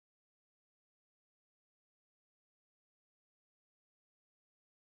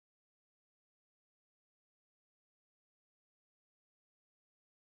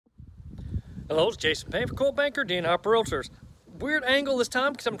Hello, it's Jason Payne for Cold Banker, DNR Realtors. Weird angle this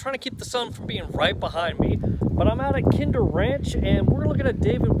time because I'm trying to keep the sun from being right behind me. But I'm out at Kinder Ranch and we're looking at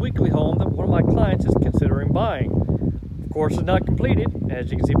David Weekley Home that one of my clients is considering buying. Of course, it's not completed,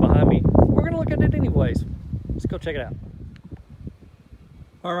 as you can see behind me. We're going to look at it anyways. Let's go check it out.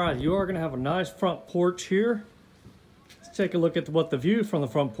 All right, you are going to have a nice front porch here. Let's take a look at what the view from the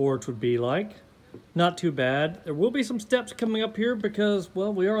front porch would be like. Not too bad. There will be some steps coming up here because,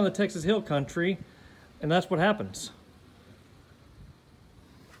 well, we are on the Texas Hill Country, and that's what happens.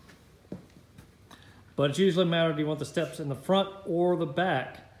 But it's usually a matter, do you want the steps in the front or the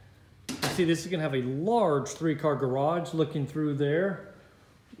back? You see, this is going to have a large 3-car garage looking through there.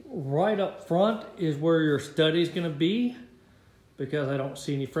 Right up front is where your study is going to be because I don't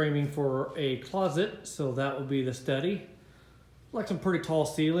see any framing for a closet, so that will be the study. Like some pretty tall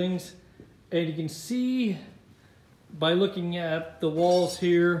ceilings. And you can see by looking at the walls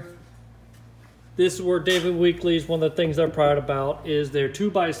here, this is where David Weekley's, one of the things they're proud about is their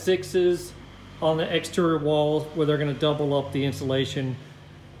 2x6s on the exterior walls where they're going to double up the insulation,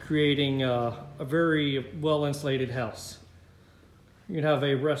 creating a very well insulated house. You can have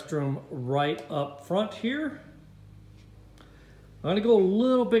a restroom right up front here. I'm going to go a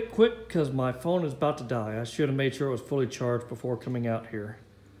little bit quick because my phone is about to die. I should have made sure it was fully charged before coming out here.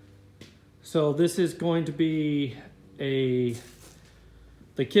 So this is going to be the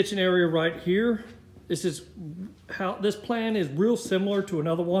kitchen area right here. This plan is real similar to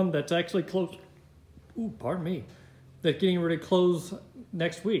another one that's actually close. Ooh, pardon me. That's getting ready to close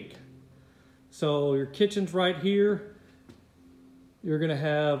next week. So your kitchen's right here. You're gonna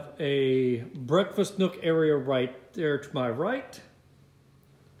have a breakfast nook area right there to my right.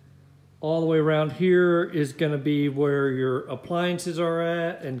 All the way around here is going to be where your appliances are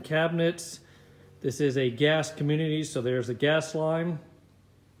at and cabinets. This is a gas community, so there's a gas line.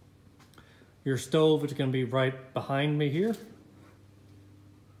 Your stove is going to be right behind me here.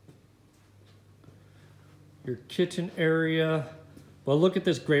 Your kitchen area. Well, look at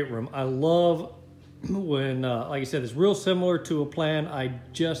this great room. I love when, like I said, it's real similar to a plan I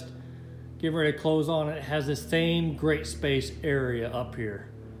just getting ready to close on. It has the same great space area up here.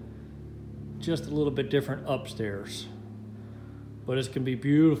 Just a little bit different upstairs, but it's gonna be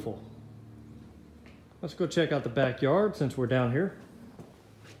beautiful. Let's go check out the backyard since we're down here.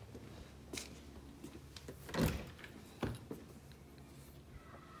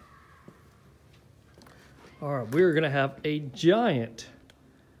 All right, we're gonna have a giant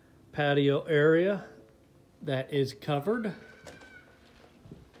patio area that is covered.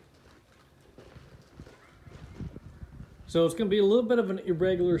 So it's going to be a little bit of an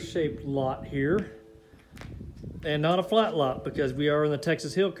irregular shaped lot here and not a flat lot because we are in the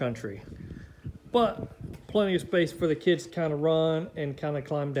Texas Hill Country, but plenty of space for the kids to kind of run and kind of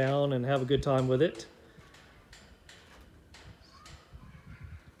climb down and have a good time with it.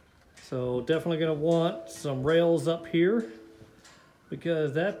 So definitely going to want some rails up here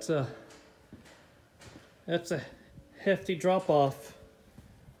because that's a hefty drop off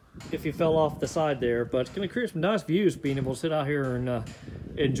if you fell off the side there, but it's going to create some nice views being able to sit out here and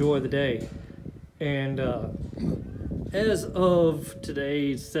enjoy the day. And as of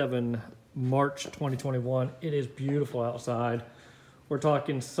today, March 2021, it is beautiful outside. We're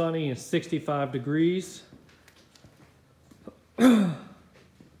talking sunny and 65 degrees.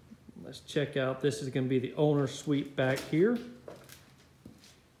 Let's check out, this is going to be the owner's suite back here.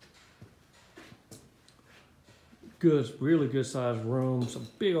 Good, really good sized room, some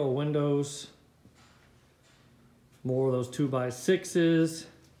big old windows. More of those 2x6s.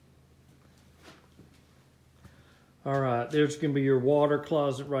 All right, there's gonna be your water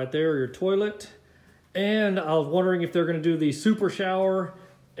closet right there, your toilet. And I was wondering if they're gonna do the super shower,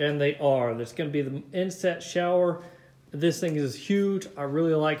 and they are. There's gonna be the inset shower. This thing is huge. I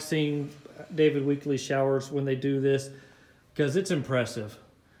really like seeing David Weekley showers when they do this because it's impressive.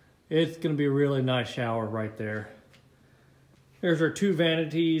 It's gonna be a really nice shower right there. There's our 2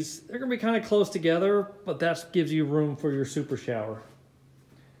 vanities. They're gonna be kind of close together, but that gives you room for your super shower.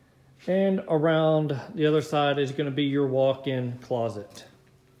 And around the other side is gonna be your walk-in closet.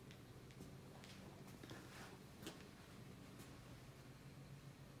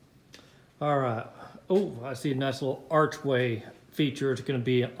 All right. Oh, I see a nice little archway feature. It's gonna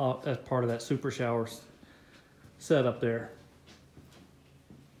be as part of that super shower setup there.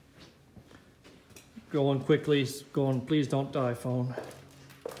 Going quickly, going, please don't die, phone.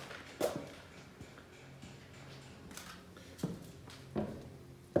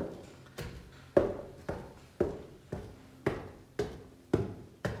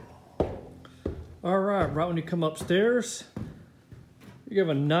 All right, right when you come upstairs, You have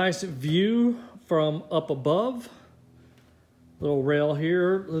a nice view from up above. Little rail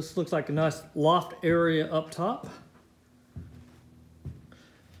here. This looks like a nice loft area up top.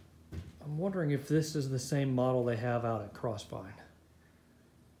 I'm wondering if this is the same model they have out at Crossvine.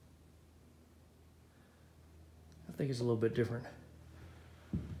 I think it's a little bit different.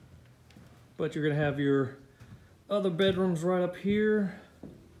 But you're gonna have your other bedrooms right up here.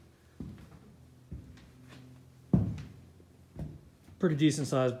 Pretty decent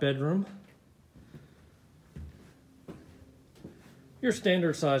sized bedroom. Your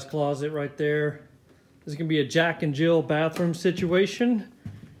standard size closet right there. This is gonna be a Jack and Jill bathroom situation,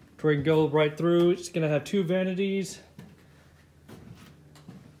 where you can go right through. It's gonna have 2 vanities,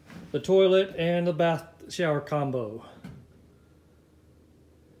 the toilet, and the bath shower combo.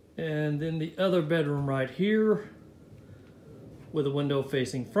 And then the other bedroom right here with a window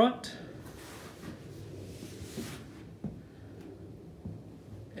facing front.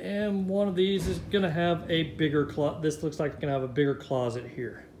 And one of these is gonna have a bigger closet. This looks like it's gonna have a bigger closet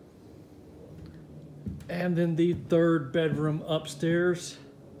here. And then the third bedroom upstairs.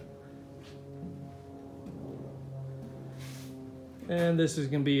 And this is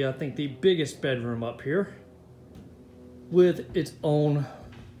gonna be, I think, the biggest bedroom up here with its own,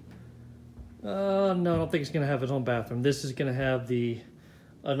 no, I don't think it's gonna have its own bathroom. This is gonna have a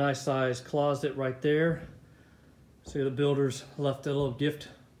nice size closet right there. See, the builders left a little gift.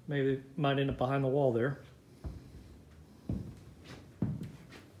 Maybe it might end up behind the wall there.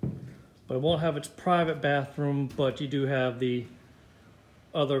 But it won't have its private bathroom, but you do have the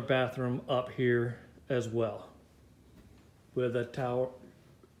other bathroom up here as well, with a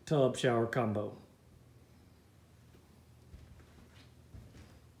tub shower combo.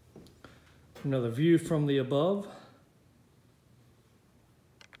 Another view from the above.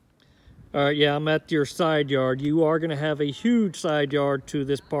 All right, yeah, I'm at your side yard. You are gonna have a huge side yard to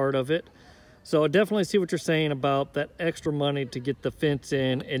this part of it. So I definitely see what you're saying about that extra money to get the fence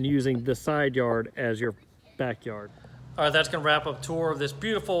in and using the side yard as your backyard. All right, that's gonna wrap up a tour of this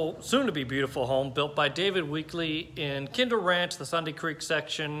beautiful, soon to be beautiful home built by David Weekley in Kinder Ranch, the Sunday Creek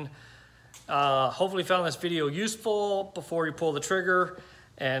section. Hopefully you found this video useful before you pull the trigger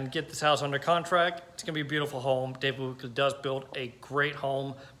and get this house under contract. It's gonna be a beautiful home. David Weekley does build a great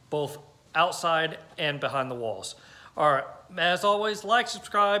home, both outside and behind the walls. All right, as always, like,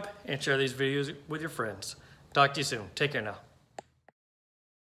 subscribe, and share these videos with your friends. Talk to you soon. Take care now.